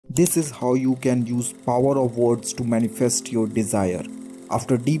This is how you can use power of words to manifest your desire.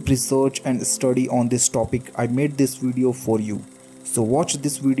 After deep research and study on this topic, I made this video for you. So watch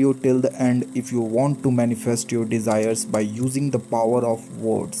this video till the end if you want to manifest your desires by using the power of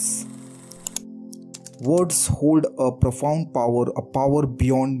words. Words hold a profound power, a power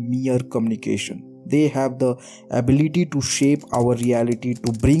beyond mere communication. They have the ability to shape our reality,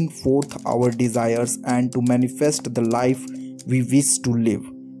 to bring forth our desires, and to manifest the life we wish to live.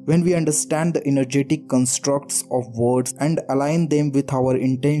 When we understand the energetic constructs of words and align them with our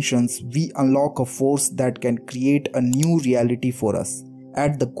intentions, we unlock a force that can create a new reality for us.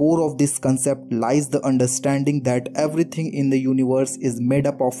 At the core of this concept lies the understanding that everything in the universe is made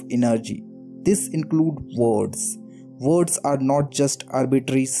up of energy. This includes words. Words are not just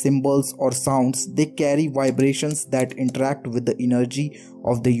arbitrary symbols or sounds, they carry vibrations that interact with the energy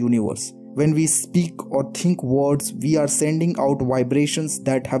of the universe. When we speak or think words, we are sending out vibrations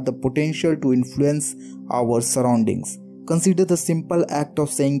that have the potential to influence our surroundings. Consider the simple act of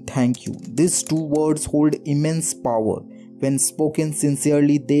saying thank you. These two words hold immense power. When spoken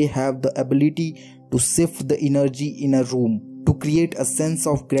sincerely, they have the ability to shift the energy in a room, to create a sense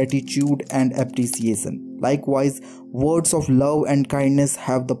of gratitude and appreciation. Likewise, words of love and kindness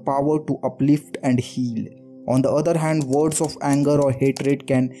have the power to uplift and heal. On the other hand, words of anger or hatred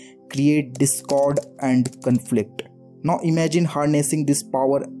can create discord and conflict. Now imagine harnessing this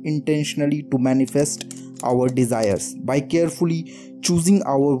power intentionally to manifest our desires. By carefully choosing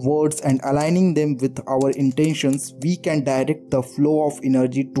our words and aligning them with our intentions, we can direct the flow of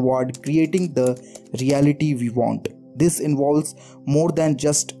energy toward creating the reality we want. This involves more than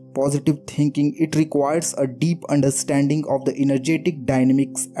just positive thinking. It requires a deep understanding of the energetic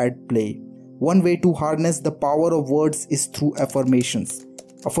dynamics at play. One way to harness the power of words is through affirmations.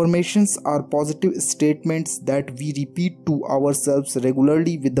 Affirmations are positive statements that we repeat to ourselves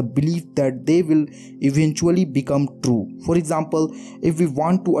regularly with the belief that they will eventually become true. For example, if we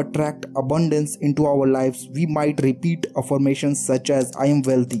want to attract abundance into our lives, we might repeat affirmations such as "I am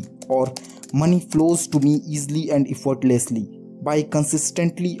wealthy" or "money flows to me easily and effortlessly." By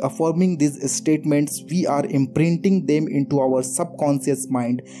consistently affirming these statements, we are imprinting them into our subconscious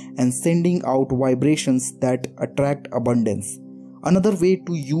mind and sending out vibrations that attract abundance. Another way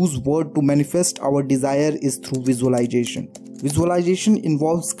to use words to manifest our desire is through visualization. Visualization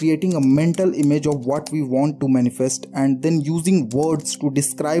involves creating a mental image of what we want to manifest and then using words to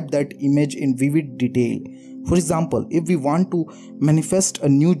describe that image in vivid detail. For example, if we want to manifest a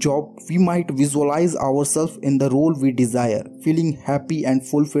new job, we might visualize ourselves in the role we desire, feeling happy and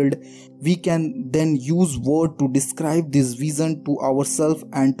fulfilled. We can then use words to describe this vision to ourselves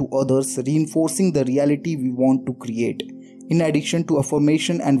and to others, reinforcing the reality we want to create. In addition to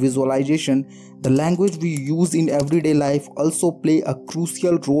affirmation and visualization, the language we use in everyday life also play a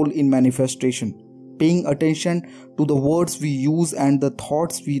crucial role in manifestation. Paying attention to the words we use and the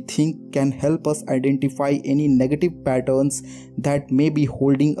thoughts we think can help us identify any negative patterns that may be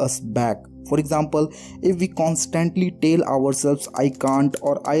holding us back. For example, if we constantly tell ourselves "I can't"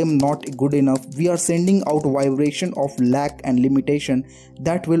 or "I am not good enough," we are sending out a vibration of lack and limitation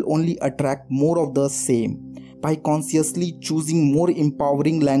that will only attract more of the same. By consciously choosing more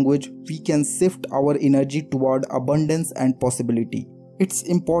empowering language, we can shift our energy toward abundance and possibility. It's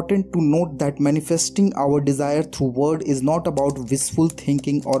important to note that manifesting our desire through words is not about wishful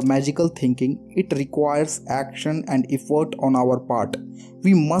thinking or magical thinking. It requires action and effort on our part.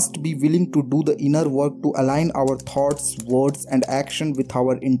 We must be willing to do the inner work to align our thoughts, words, and action with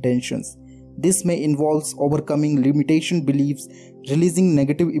our intentions. This may involve overcoming limitation beliefs, releasing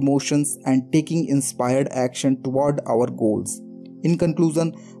negative emotions, and taking inspired action toward our goals. In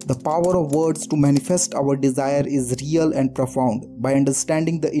conclusion, the power of words to manifest our desire is real and profound. By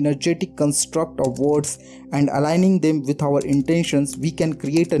understanding the energetic construct of words and aligning them with our intentions, we can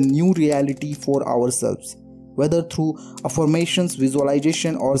create a new reality for ourselves. Whether through affirmations,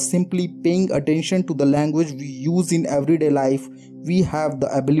 visualization, or simply paying attention to the language we use in everyday life, we have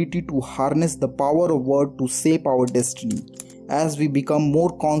the ability to harness the power of words to shape our destiny. As we become more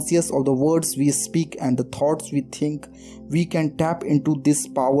conscious of the words we speak and the thoughts we think, we can tap into this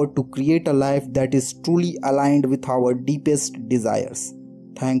power to create a life that is truly aligned with our deepest desires.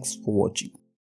 Thanks for watching.